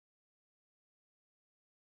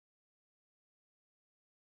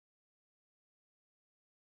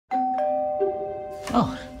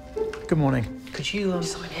Oh, good morning. Could you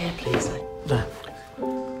sign here, please? There.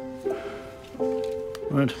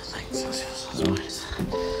 Right. Thanks. That's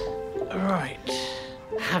right. Right.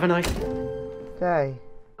 Have a nice day.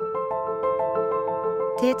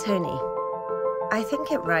 Dear Tony, I think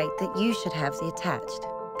it right that you should have the attached,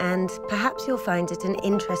 and perhaps you'll find it an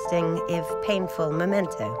interesting, if painful,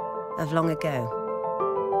 memento of long ago.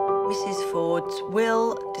 Mrs. Ford's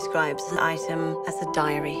will describes the item as a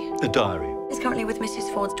diary. A diary. It's currently with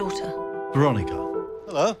Mrs. Ford's daughter. Veronica.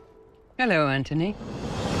 Hello. Hello, Anthony.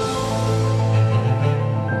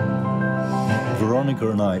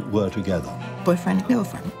 Veronica and I were together. Boyfriend,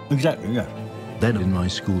 girlfriend? Exactly, yeah. Then in my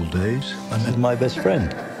school days, I met my best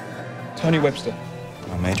friend. Tony Webster.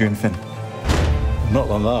 I'm Adrian Finn. Not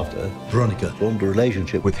long after, Veronica formed a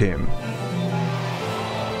relationship with him.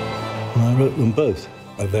 And I wrote them both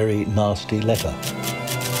a very nasty letter.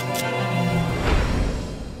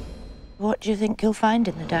 What do you think you'll find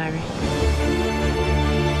in the diary?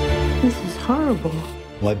 This is horrible.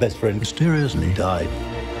 My best friend mysteriously died.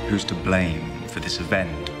 Who's to blame for this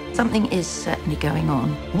event? Something is certainly going on.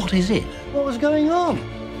 What is it? What was going on?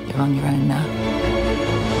 You're on your own now.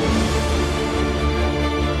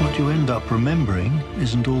 What you end up remembering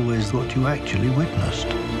isn't always what you actually witnessed.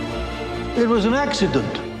 It was an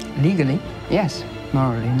accident. Legally, yes.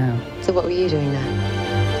 Morally, no. So what were you doing there?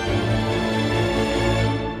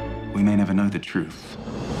 We may never know the truth.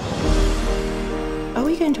 Are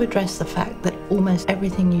we going to address the fact that almost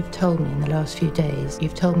everything you've told me in the last few days,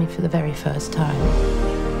 you've told me for the very first time?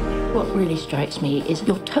 What really strikes me is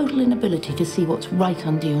your total inability to see what's right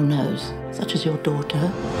under your nose, such as your daughter.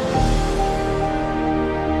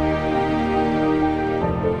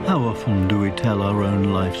 How often do we tell our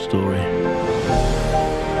own life story?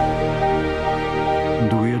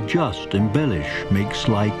 Do we adjust, embellish, make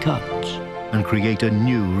sly cuts, and create a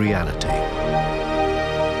new reality?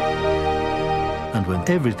 And when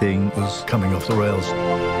everything was coming off the rails,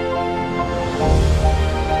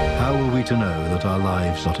 how are we to know that our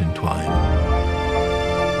lives are entwined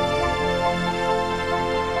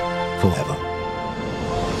forever?